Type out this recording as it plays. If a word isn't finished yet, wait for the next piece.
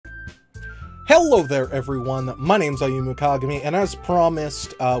Hello there, everyone. My name's AyumuKagami, and as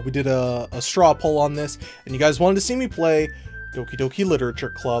promised, we did a straw poll on this, and you guys wanted to see me play Doki Doki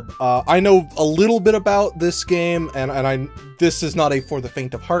Literature Club. I know a little bit about this game, and this is not a for the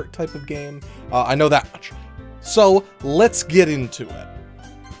faint of heart type of game. I know that much. So, let's get into it.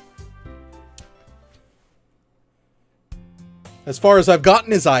 As far as I've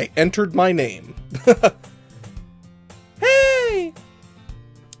gotten is I entered my name. Hey!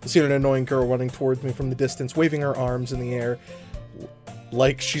 I see an annoying girl running towards me from the distance, waving her arms in the air,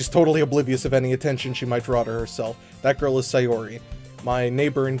 like she's totally oblivious of any attention she might draw to herself. That girl is Sayori, my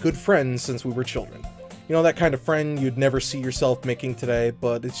neighbor and good friend since we were children. You know, that kind of friend you'd never see yourself making today,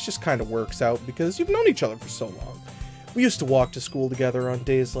 but it just kind of works out because you've known each other for so long. We used to walk to school together on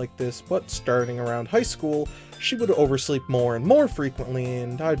days like this, but starting around high school, she would oversleep more and more frequently,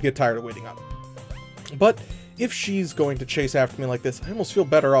 and I'd get tired of waiting up. But if she's going to chase after me like this, I almost feel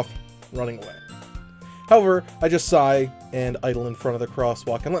better off running away. However, I just sigh and idle in front of the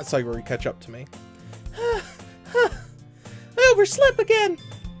crosswalk and let Sayori catch up to me. I overslept again!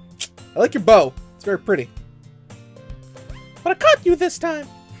 I like your bow. It's very pretty. But I caught you this time!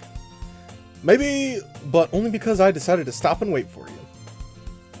 Maybe, but only because I decided to stop and wait for you.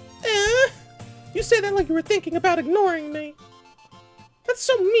 You say that like you were thinking about ignoring me. That's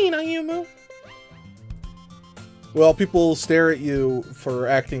so mean, Ayumu. Well, people stare at you for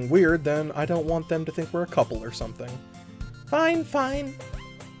acting weird, then I don't want them to think we're a couple or something. Fine, fine.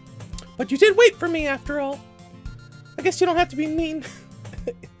 But you did wait for me after all. I guess you don't have to be mean.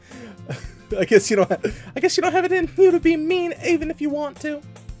 I guess you don't have it in you to be mean even if you want to.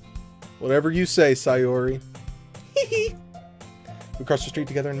 Whatever you say, Sayori. Hee. We cross the street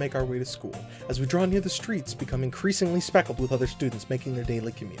together and make our way to school. As we draw near, the streets become increasingly speckled with other students making their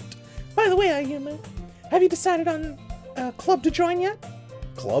daily commute. By the way, Ayumu, have you decided on a club to join yet?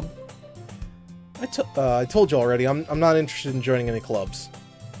 Club? I told you already, I'm not interested in joining any clubs.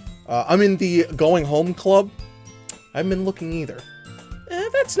 I'm in the going home club. I haven't been looking either.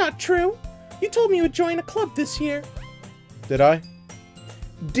 That's not true. You told me you would join a club this year. Did I?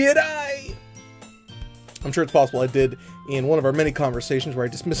 Did I? I'm sure it's possible I did in one of our many conversations where I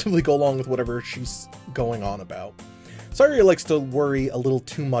dismissively go along with whatever she's going on about. Sayori likes to worry a little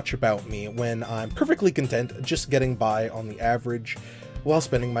too much about me when I'm perfectly content just getting by on the average while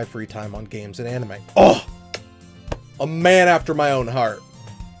spending my free time on games and anime. Oh! A man after my own heart.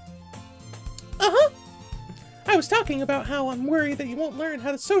 Uh-huh. I was talking about how I'm worried that you won't learn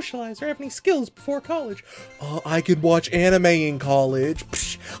how to socialize or have any skills before college. Oh, I could watch anime in college.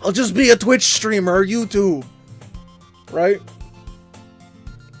 Psh, I'll just be a Twitch streamer or YouTube. Right?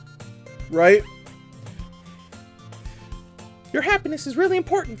 Right? Your happiness is really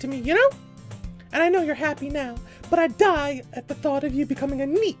important to me, you know? And I know you're happy now, but I'd die at the thought of you becoming a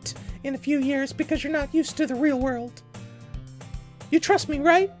NEET in a few years because you're not used to the real world. You trust me,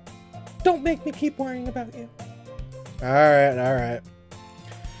 right? Don't make me keep worrying about you. Alright, alright.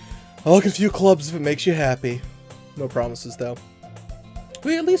 I'll look at a few clubs if it makes you happy. No promises, though.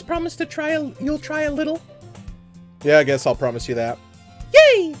 Will you at least promise to try you'll try a little? Yeah, I guess I'll promise you that.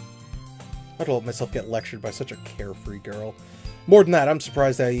 Yay! I'd let myself get lectured by such a carefree girl. More than that, I'm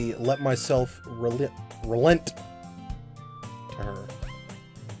surprised I let myself relent to her.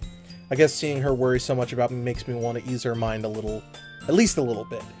 I guess seeing her worry so much about me makes me want to ease her mind a little, at least a little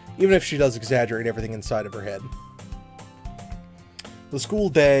bit, even if she does exaggerate everything inside of her head. The school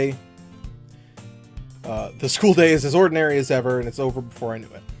day is as ordinary as ever, and it's over before I knew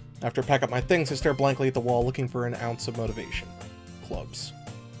it. After I pack up my things, I stare blankly at the wall, looking for an ounce of motivation. Clubs.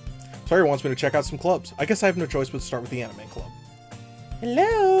 Sayori wants me to check out some clubs. I guess I have no choice but to start with the anime club.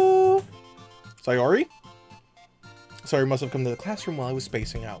 Hello? Sayori? Sayori must have come to the classroom while I was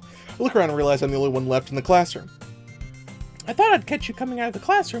spacing out. I look around and realize I'm the only one left in the classroom. I thought I'd catch you coming out of the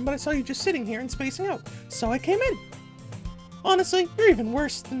classroom, but I saw you just sitting here and spacing out, so I came in. Honestly, you're even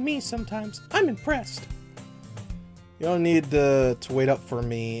worse than me sometimes. I'm impressed. You don't need to wait up for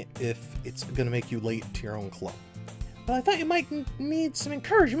me if it's gonna make you late to your own club. Well, I thought you might need some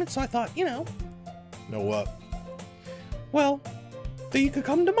encouragement, so I thought, you know. Know what? Well, that you could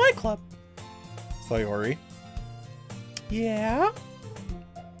come to my club. Sayori? Yeah?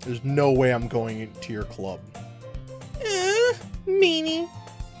 There's no way I'm going to your club. Meanie.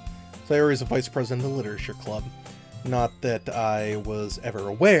 Sayori is a vice president of the literature club. Not that I was ever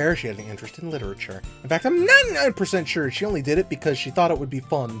aware she had any interest in literature. In fact, I'm 99% sure she only did it because she thought it would be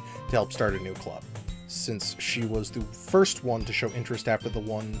fun to help start a new club. Since she was the first one to show interest after the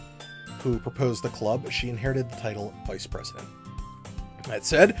one who proposed the club, she inherited the title Vice President. That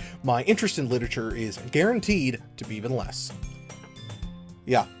said, my interest in literature is guaranteed to be even less.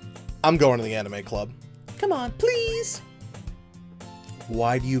 Yeah, I'm going to the anime club. Come on, please.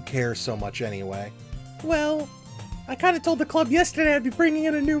 Why do you care so much anyway? Well, I kind of told the club yesterday I'd be bringing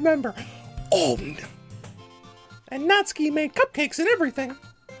in a new member. Oh, And Natsuki made cupcakes and everything.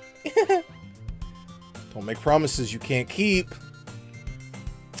 don't make promises you can't keep.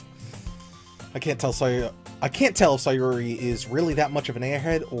 I can't tell if Sayori is really that much of an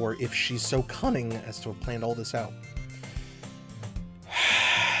airhead or if she's so cunning as to have planned all this out.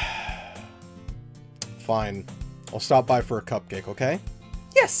 Fine. I'll stop by for a cupcake, okay?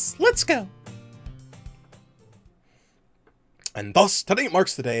 Yes, let's go. And thus, today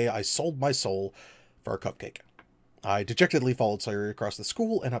marks the day I sold my soul for a cupcake. I dejectedly followed Sayori across the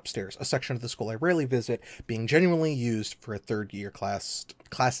school and upstairs, a section of the school I rarely visit, being genuinely used for third-year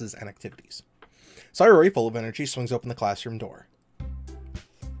classes and activities. Sayori, full of energy, swings open the classroom door.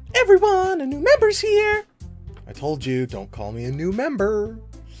 Everyone, a new member's here. I told you, don't call me a new member.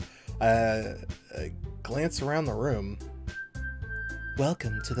 I glance around the room.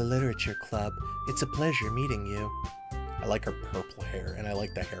 Welcome to the literature club. It's a pleasure meeting you. I like her purple hair, and I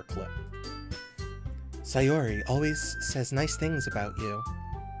like the hair clip. Sayori always says nice things about you.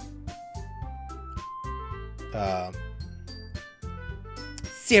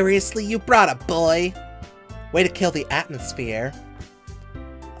 Seriously, you brought a boy? Way to kill the atmosphere.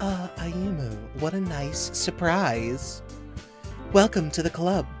 Ayumu, what a nice surprise. Welcome to the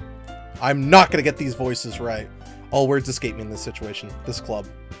club. I'm not gonna get these voices right. All words escape me in this situation. This club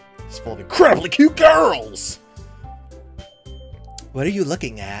is full of incredibly cute girls! What are you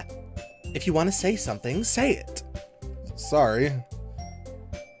looking at? If you want to say something, say it. Sorry.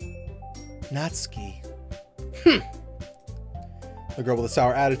 Natsuki. The girl with a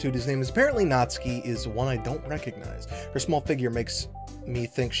sour attitude, whose name is apparently Natsuki, is one I don't recognize. Her small figure makes me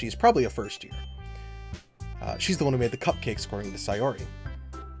think she's probably a first year. She's the one who made the cupcakes, according to Sayori.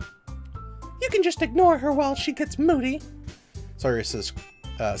 You can just ignore her while she gets moody. Sayori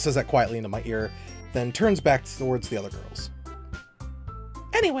says that quietly into my ear, then turns back towards the other girls.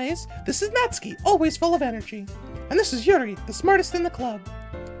 Anyways, this is Natsuki, always full of energy. And this is Yuri, the smartest in the club.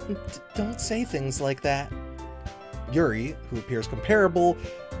 Don't say things like that. Yuri, who appears comparably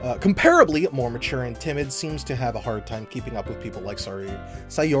more mature and timid, seems to have a hard time keeping up with people like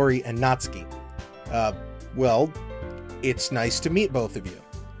Sayori and Natsuki. Well, it's nice to meet both of you.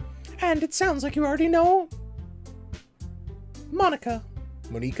 And it sounds like you already know Monica.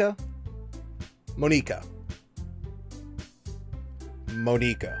 Monica.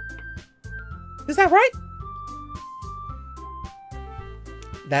 Is that right?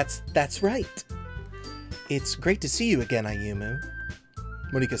 That's right. It's great to see you again, Ayumu.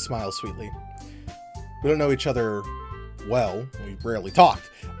 Monica smiles sweetly. We don't know each other well. We rarely talked,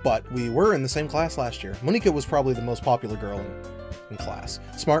 but we were in the same class last year. Monica was probably the most popular girl in class.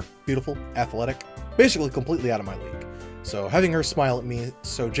 Smart, beautiful, athletic, basically completely out of my league. So having her smile at me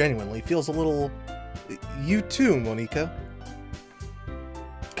so genuinely feels a little... You too, Monica.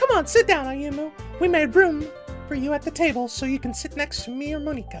 Come on, sit down, Ayumu. We made room for you at the table so you can sit next to me or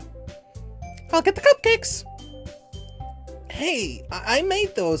Monica. I'll get the cupcakes. Hey, I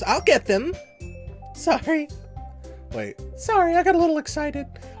made those. I'll get them. Sorry. Wait. Sorry, I got a little excited.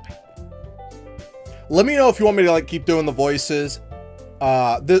 Let me know if you want me to keep doing the voices.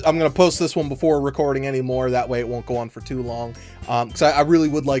 I'm gonna post this one before recording anymore. That way it won't go on for too long. Because I really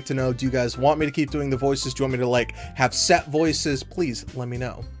would like to know, do you guys want me to keep doing the voices? Do you want me to have set voices? Please let me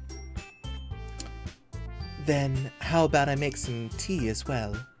know. Then how about I make some tea as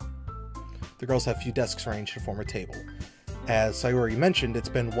well? The girls have a few desks arranged to form a table. As Sayori mentioned, it's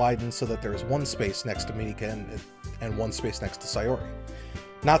been widened so that there is one space next to Monica and one space next to Sayori.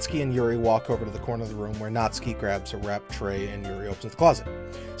 Natsuki and Yuri walk over to the corner of the room where Natsuki grabs a wrapped tray and Yuri opens the closet.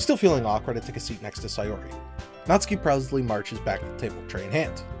 Still feeling awkward, I take a seat next to Sayori. Natsuki proudly marches back to the table, tray in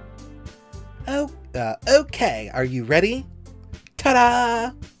hand. Oh, okay. Are you ready?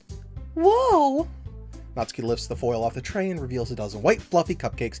 Ta-da! Whoa! Natsuki lifts the foil off the tray and reveals a dozen white, fluffy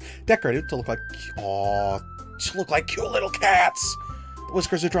cupcakes decorated to look like... cute little cats! The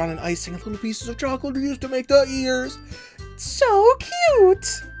whiskers are drawn in icing and little pieces of chocolate are used to make the ears. So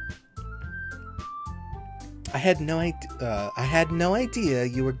cute! I had no idea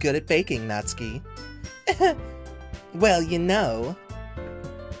you were good at baking, Natsuki. Well, you know.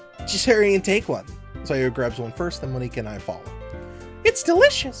 Just hurry and take one. Sayori grabs one first, then Monica and I follow. It's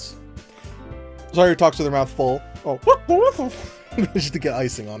delicious! Sayori talks with her mouth full. Oh, just to get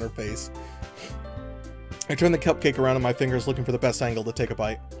icing on her face. I turn the cupcake around in my fingers, looking for the best angle to take a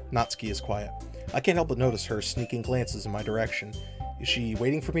bite. Natsuki is quiet. I can't help but notice her sneaking glances in my direction. Is she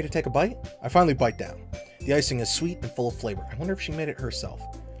waiting for me to take a bite? I finally bite down. The icing is sweet and full of flavor. I wonder if she made it herself.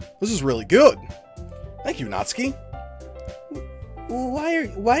 This is really good. Thank you, Natsuki.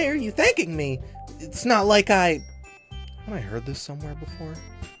 Why are you thanking me? It's not like Haven't I heard this somewhere before?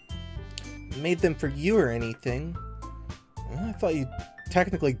 made them for you or anything. Well, I thought you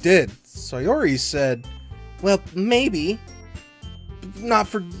technically did. Sayori said... Well, maybe. Not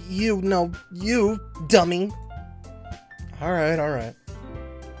for you, no, you, dummy. Alright.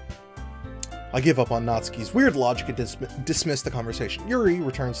 I give up on Natsuki's weird logic and dismiss the conversation. Yuri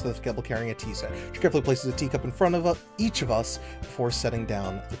returns to the table carrying a tea set. She carefully places a teacup in front of each of us before setting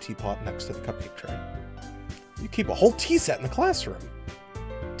down the teapot next to the cupcake tray. You keep a whole tea set in the classroom.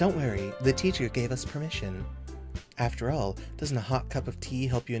 Don't worry, the teacher gave us permission. After all, doesn't a hot cup of tea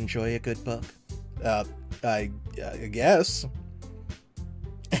help you enjoy a good book? I guess.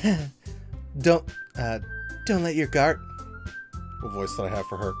 Don't let your guard... What voice did I have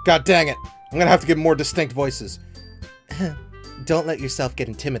for her? God dang it! I'm gonna have to give more distinct voices. Don't let yourself get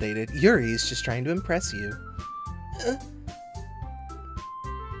intimidated. Yuri's just trying to impress you.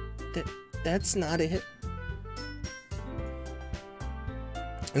 That's not it.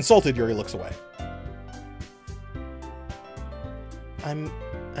 Insulted, Yuri looks away. I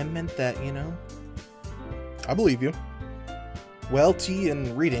meant that, you know? I believe you. Well, tea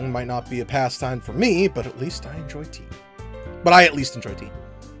and reading might not be a pastime for me, but at least I enjoy tea.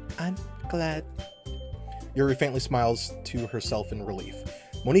 I'm glad. Yuri faintly smiles to herself in relief.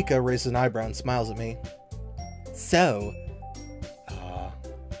 Monika raises an eyebrow and smiles at me. So...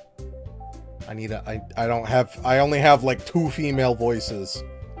 I only have like 2 female voices.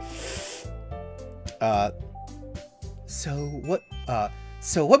 So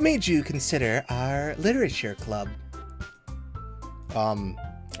what made you consider our literature club? I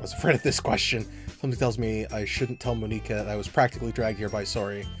was afraid of this question. Something tells me I shouldn't tell Monika that I was practically dragged here by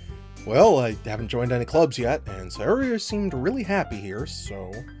Sori. Well, I haven't joined any clubs yet, and Sori seemed really happy here,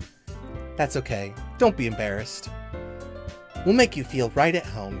 so... That's okay. Don't be embarrassed. We'll make you feel right at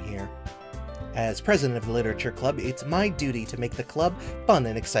home here. As president of the literature club, it's my duty to make the club fun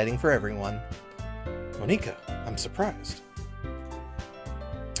and exciting for everyone. Monika, I'm surprised.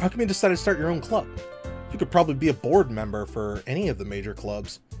 How come you decided to start your own club? You could probably be a board member for any of the major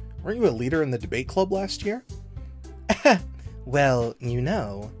clubs. Weren't you a leader in the debate club last year? Well, you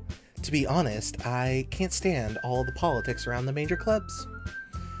know, to be honest, I can't stand all the politics around the major clubs.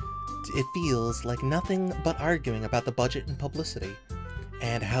 It feels like nothing but arguing about the budget and publicity,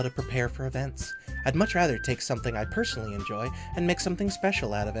 and how to prepare for events. I'd much rather take something I personally enjoy and make something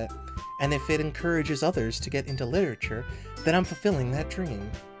special out of it. And if it encourages others to get into literature, then I'm fulfilling that dream.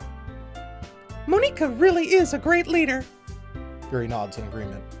 Monika really is a great leader. Yuri nods in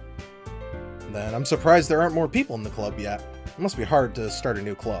agreement. Then I'm surprised there aren't more people in the club yet. It must be hard to start a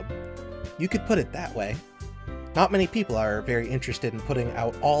new club. You could put it that way. Not many people are very interested in putting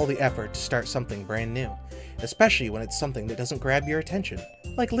out all the effort to start something brand new, especially when it's something that doesn't grab your attention,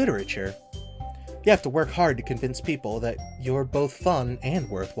 like literature. You have to work hard to convince people that you're both fun and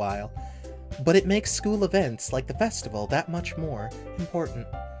worthwhile, but it makes school events like the festival that much more important.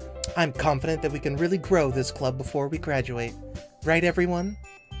 I'm confident that we can really grow this club before we graduate. Right, everyone?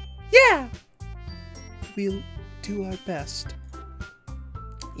 Yeah! We'll do our best.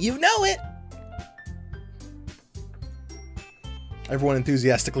 You know it! Everyone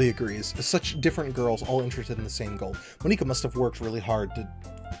enthusiastically agrees. Such different girls, all interested in the same goal. Monika must have worked really hard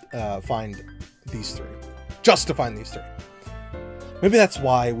to find these 3. Just to find these 3. Maybe that's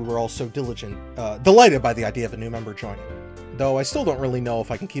why we were all so delighted by the idea of a new member joining. Though I still don't really know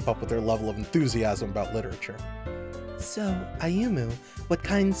if I can keep up with their level of enthusiasm about literature. So, Ayumu, what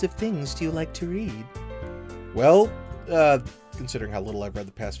kinds of things do you like to read? Well, considering how little I've read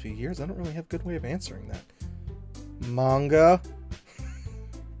the past few years, I don't really have a good way of answering that. Manga.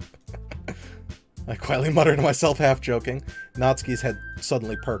 I quietly mutter to myself, half joking. Natsuki's head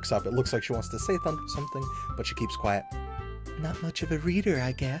suddenly perks up. It looks like she wants to say something, but she keeps quiet. Not much of a reader,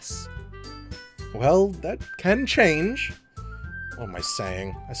 I guess. Well, that can change. What am I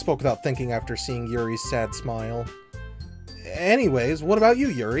saying? I spoke without thinking after seeing Yuri's sad smile. Anyways, what about you,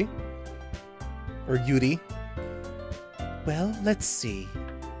 Yuri? Or Yuri? Well, let's see.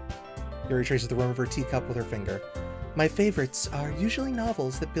 Yuri traces the rim of her teacup with her finger. My favorites are usually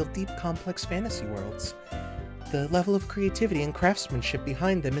novels that build deep, complex fantasy worlds. The level of creativity and craftsmanship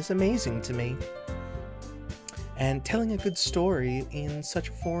behind them is amazing to me. And telling a good story in such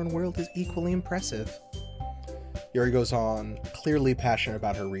a foreign world is equally impressive. Yuri goes on, clearly passionate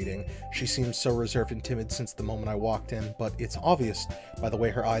about her reading. She seems so reserved and timid since the moment I walked in, but it's obvious by the way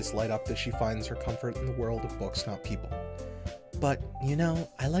her eyes light up that she finds her comfort in the world of books, not people. But, you know,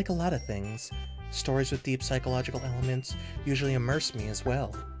 I like a lot of things. Stories with deep psychological elements usually immerse me as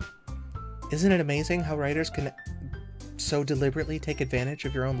well. Isn't it amazing how writers can so deliberately take advantage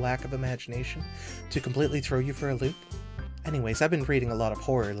of your own lack of imagination to completely throw you for a loop? Anyways, I've been reading a lot of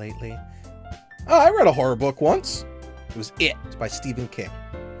horror lately. Oh, I read a horror book once. It was It by Stephen King.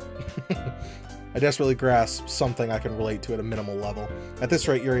 I desperately grasp something I can relate to at a minimal level. At this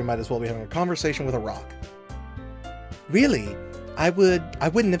rate, Yuri might as well be having a conversation with a rock. Really? I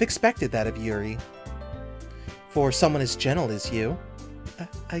wouldn't have expected that of Yuri. For someone as gentle as you.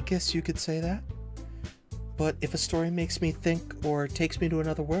 I guess you could say that. But if a story makes me think or takes me to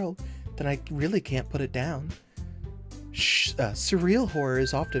another world, then I really can't put it down. Surreal horror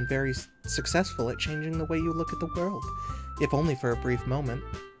is often very successful at changing the way you look at the world, if only for a brief moment.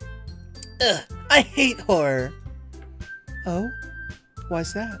 Ugh, I hate horror! Oh?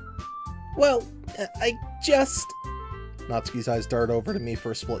 Why's that? Well, I just... Natsuki's eyes dart over to me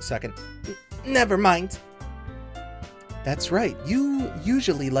for a split second. Never mind. That's right, you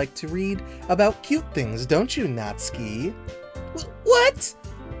usually like to read about cute things, don't you, Natsuki? What?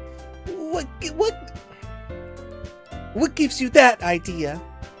 What gives you that idea?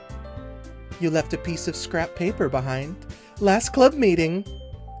 You left a piece of scrap paper behind. Last club meeting.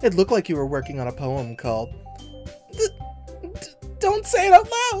 It looked like you were working on a poem called... Don't say it out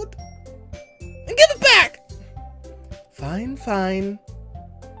loud! And give it back! Fine, fine.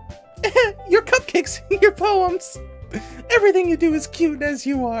 Your cupcakes, your poems. Everything you do is cute as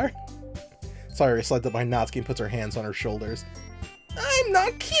you are. Sayori slides up behind Natsuki and puts her hands on her shoulders. I'm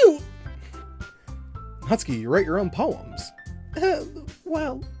not cute! Natsuki, you write your own poems.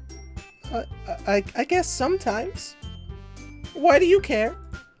 Well, I guess sometimes. Why do you care?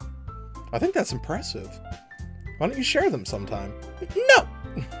 I think that's impressive. Why don't you share them sometime? No!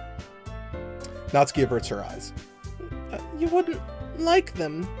 Natsuki averts her eyes. You wouldn't like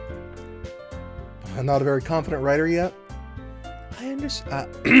them. I'm not a very confident writer yet. I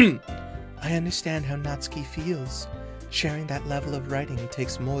understand how Natsuki feels. Sharing that level of writing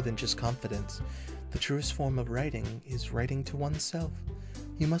takes more than just confidence. The truest form of writing is writing to oneself.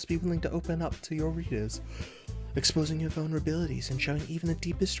 You must be willing to open up to your readers, exposing your vulnerabilities and showing even the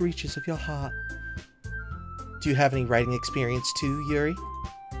deepest reaches of your heart. Do you have any writing experience too, Yuri?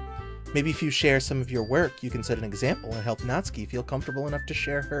 Maybe if you share some of your work, you can set an example and help Natsuki feel comfortable enough to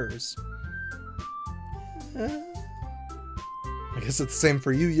share hers. I guess it's the same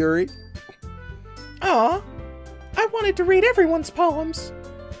for you, Yuri. Aw, I wanted to read everyone's poems.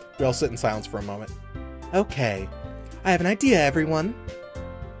 We all sit in silence for a moment. Okay, I have an idea, everyone.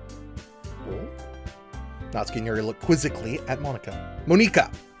 Oh. Natsuki and Yuri look quizzically at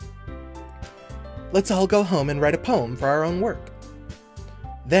Monika. Let's all go home and write a poem for our own work.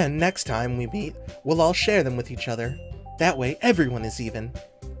 Then, next time we meet, we'll all share them with each other. That way, everyone is even.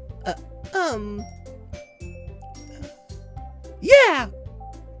 Yeah!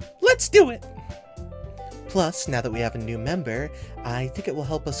 Let's do it! Plus, now that we have a new member, I think it will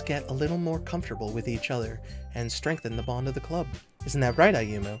help us get a little more comfortable with each other and strengthen the bond of the club. Isn't that right,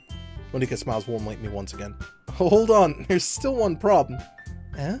 Ayumu? Monika smiles warmly at me once again. Hold on, there's still one problem.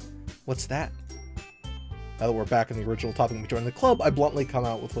 Huh? What's that? Now that we're back in the original topic we joined the club, I bluntly come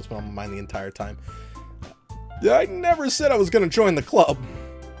out with what's been on my mind the entire time. I never said I was going to join the club.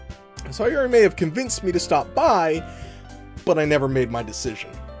 Sayori may have convinced me to stop by, but I never made my decision.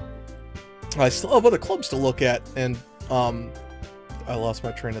 I still have other clubs to look at, and, I lost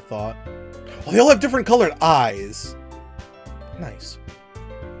my train of thought. Oh, they all have different colored eyes. Nice.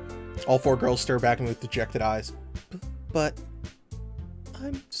 All four girls stare back at me with dejected eyes. But...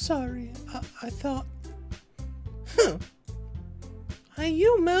 I'm sorry, I thought... Huh.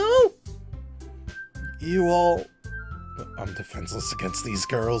 Ayumu! You all... I'm defenseless against these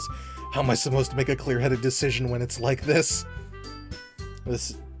girls. How am I supposed to make a clear-headed decision when it's like this?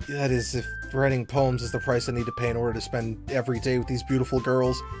 That is, if writing poems is the price I need to pay in order to spend every day with these beautiful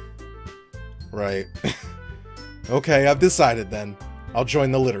girls. Right. Okay, I've decided then. I'll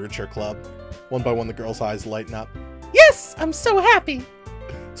join the literature club. One by one, the girls' eyes lighten up. Yes! I'm so happy!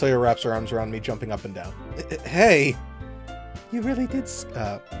 Sayori wraps her arms around me, jumping up and down. Hey! You really did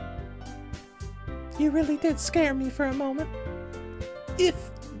scare me for a moment. If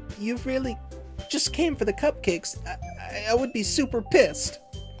you really just came for the cupcakes, I would be super pissed.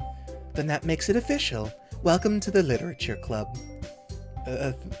 Then that makes it official. Welcome to the literature club.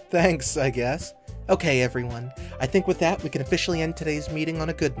 Thanks, I guess. Okay, everyone. I think with that, we can officially end today's meeting on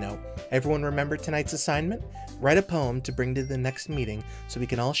a good note. Everyone remember tonight's assignment? Write a poem to bring to the next meeting so we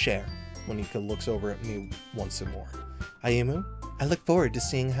can all share. Monika looks over at me once more. Ayumu, I look forward to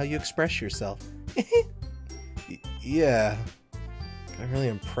seeing how you express yourself. Yeah. Can I really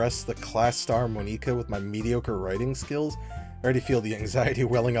impress the class star Monika with my mediocre writing skills? I already feel the anxiety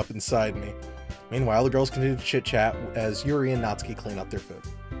welling up inside me. Meanwhile, the girls continue to chit-chat as Yuri and Natsuki clean up their food.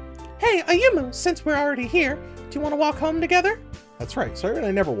 Hey, Ayumu, since we're already here, do you want to walk home together? That's right, Sawyer and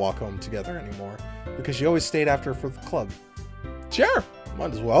I never walk home together anymore, because she always stayed after for the club. Sure,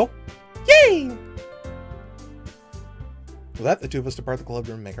 might as well. Yay! With that, the two of us depart the club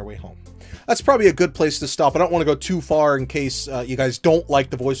room and make our way home. That's probably a good place to stop. I don't want to go too far in case you guys don't like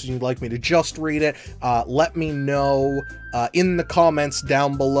the voices and you'd like me to just read it. Let me know in the comments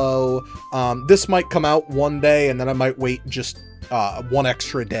down below. This might come out one day, and then I might wait just one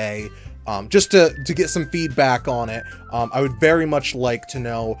extra day just to get some feedback on it. I would very much like to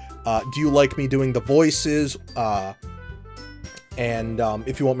know, do you like me doing the voices? And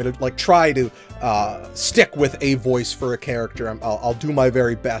if you want me to like try to stick with a voice for a character, I'll do my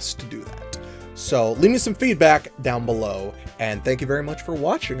very best to do that. So leave me some feedback down below, and thank you very much for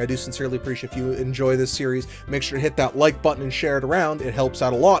watching. I do sincerely appreciate if you enjoy this series. Make sure to hit that like button and share it around. It helps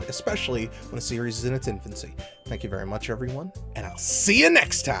out a lot, especially when a series is in its infancy. Thank you very much, everyone, and I'll see you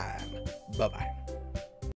next time. Bye-bye.